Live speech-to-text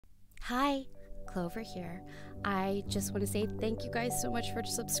Hi, Clover here. I just want to say thank you guys so much for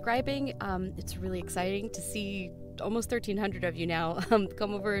subscribing. It's really exciting to see almost 1,300 of you now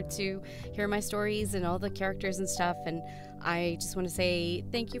come over to hear my stories and all the characters and stuff. And I just want to say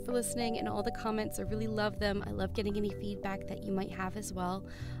thank you for listening and all the comments. I really love them. I love getting any feedback that you might have as well.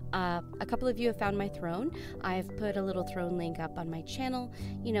 A couple of you have found my throne. I've put a little throne link up on my channel.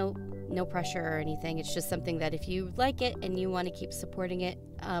 You know, no pressure or anything. It's just something that if you like it and you want to keep supporting it,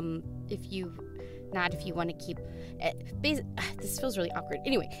 if you want to keep this feels really awkward.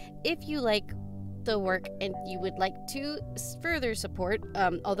 Anyway, if you like the work and you would like to further support,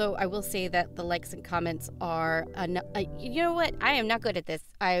 although I will say that the likes and comments are you know what, I am not good at this.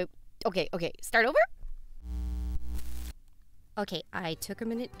 Okay, start over. Okay, I took a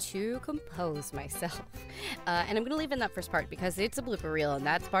minute to compose myself, and I'm going to leave in that first part because it's a blooper reel, and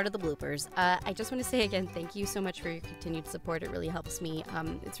that's part of the bloopers. I just want to say again, thank you so much for your continued support. It really helps me.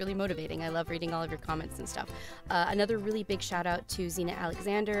 It's really motivating. I love reading all of your comments and stuff. Another really big shout out to Zena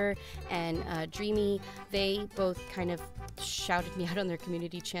Alexander and Dreamy. They both kind of shouted me out on their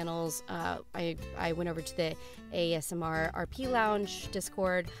community channels. I went over to the ASMR RP Lounge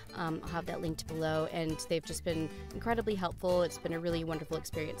Discord. I'll have that linked below, and they've just been incredibly helpful. It's been a really wonderful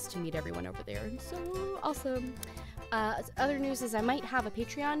experience to meet everyone over there, and so awesome. Other news is I might have a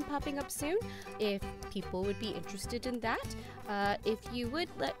Patreon popping up soon if people would be interested in that. If you would,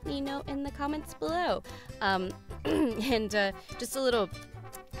 let me know in the comments below. And just a little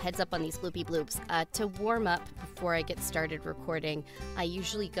heads up on these bloopy bloops. To warm up before I get started recording, I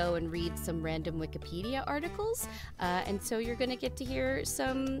usually go and read some random Wikipedia articles, and so you're going to get to hear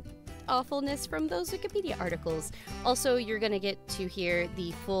some awfulness from those Wikipedia articles. Also, you're going to get to hear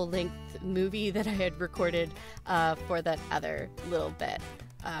the full-length movie that I had recorded for that other little bit.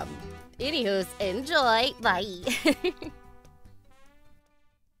 Anywho's, enjoy! Bye!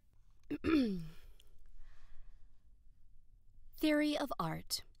 Theory of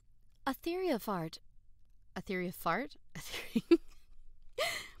art. A theory of art. A theory of fart?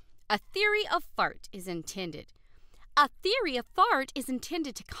 A theory of fart is intended. A theory of fart is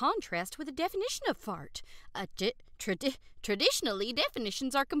intended to contrast with a definition of fart. Traditionally,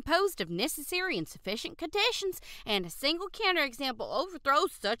 definitions are composed of necessary and sufficient conditions, and a single counterexample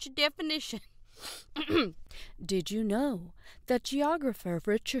overthrows such a definition. Did you know that geographer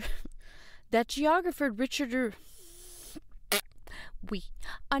Richard... We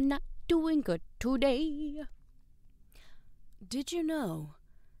are not doing good today. Did you know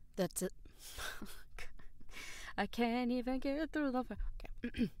that... I can't even get through the...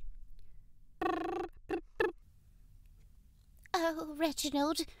 Okay. Oh,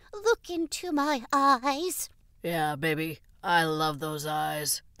 Reginald, look into my eyes. Yeah, baby, I love those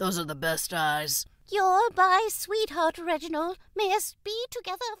eyes. Those are the best eyes. You're my sweetheart, Reginald. May us be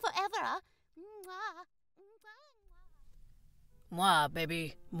together forever. Mwah. Mwah,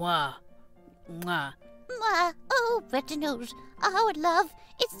 baby. Mwah. Mwah. Mwah. Oh, Reginald, our love,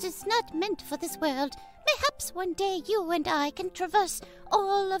 it's just not meant for this world. Perhaps one day you and I can traverse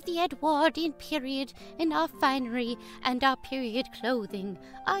all of the Edwardian period in our finery and our period clothing.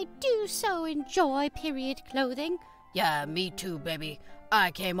 I do so enjoy period clothing. Yeah, me too, baby. I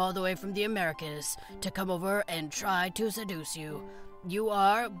came all the way from the Americas to come over and try to seduce you. You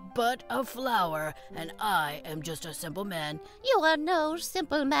are but a flower, and I am just a simple man. You are no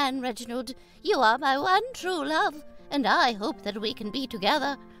simple man, Reginald. You are my one true love, and I hope that we can be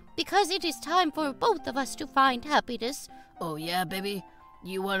together, because it is time for both of us to find happiness. Oh yeah, baby?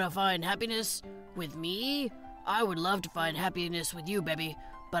 You want to find happiness with me? I would love to find happiness with you, baby,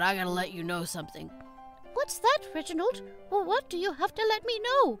 but I gotta let you know something. What's that, Reginald? Well, what do you have to let me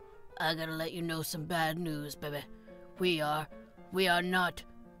know? I gotta let you know some bad news, baby.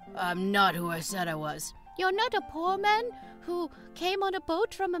 I'm not who I said I was. You're not a poor man who came on a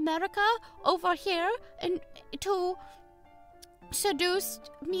boat from America over here and to seduce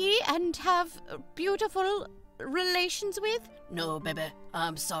me and have beautiful relations with? No, baby,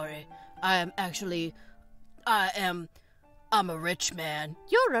 I'm sorry. I'm a rich man.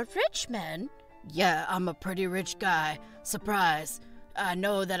 You're a rich man? Yeah, I'm a pretty rich guy. Surprise. I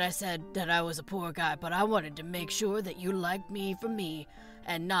know that I said that I was a poor guy, but I wanted to make sure that you liked me for me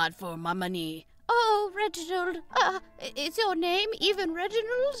and not for my money. Oh, Reginald, is your name even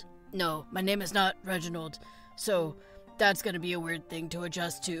Reginald? No, my name is not Reginald, so that's gonna be a weird thing to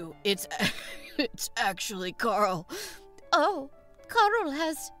adjust to. It's actually Carl. Oh, Carl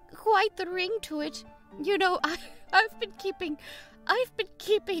has quite the ring to it. You know, I've been keeping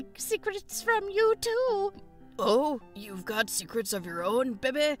secrets from you too. Oh, you've got secrets of your own,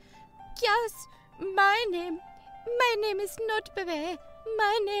 baby? Yes, my name is not Bebe.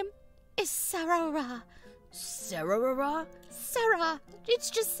 My name is Sarah. Sarah? Sarah. It's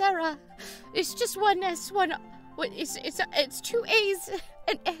just Sarah. It's just one S, one. It's two A's,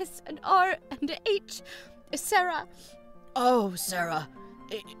 an S, an R, and an H. Sarah. Oh, Sarah.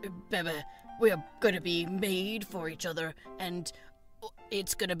 Baby, we're gonna be made for each other, and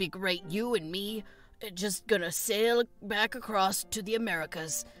it's gonna be great. You and me just gonna sail back across to the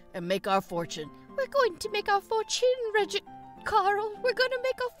Americas and make our fortune. We're going to make our fortune, Carl. We're going to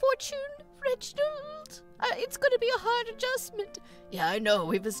make our fortune, Reginald. It's going to be a hard adjustment. Yeah, I know.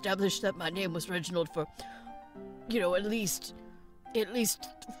 We've established that my name was Reginald for, at least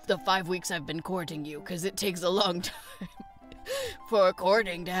the 5 weeks I've been courting you, because it takes a long time for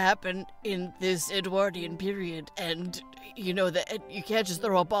courting to happen in this Edwardian period. And, that you can't just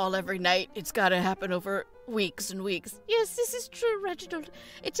throw a ball every night. It's got to happen over weeks and weeks. Yes, this is true, Reginald.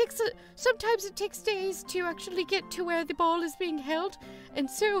 Sometimes it takes days to actually get to where the ball is being held. And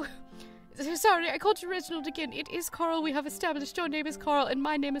so, sorry, I called you Reginald again. It is Carl. We have established your name is Carl, and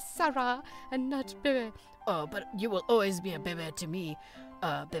my name is Sarah, and not Bebe. Oh, but you will always be a Bebe to me.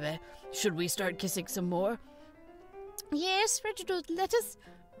 Bebe, should we start kissing some more? Yes, Reginald,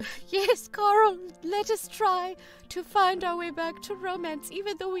 Yes, Carl, let us try to find our way back to romance,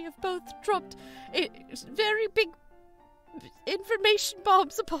 even though we have both dropped very big information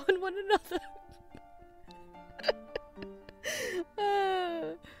bombs upon one another.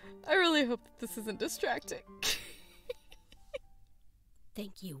 I really hope that this isn't distracting.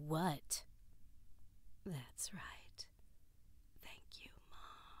 Thank you, what? That's right. Thank you,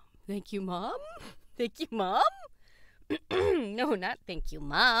 Mom. Thank you, Mom? Thank you, Mom? No, not thank you,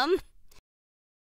 Mom.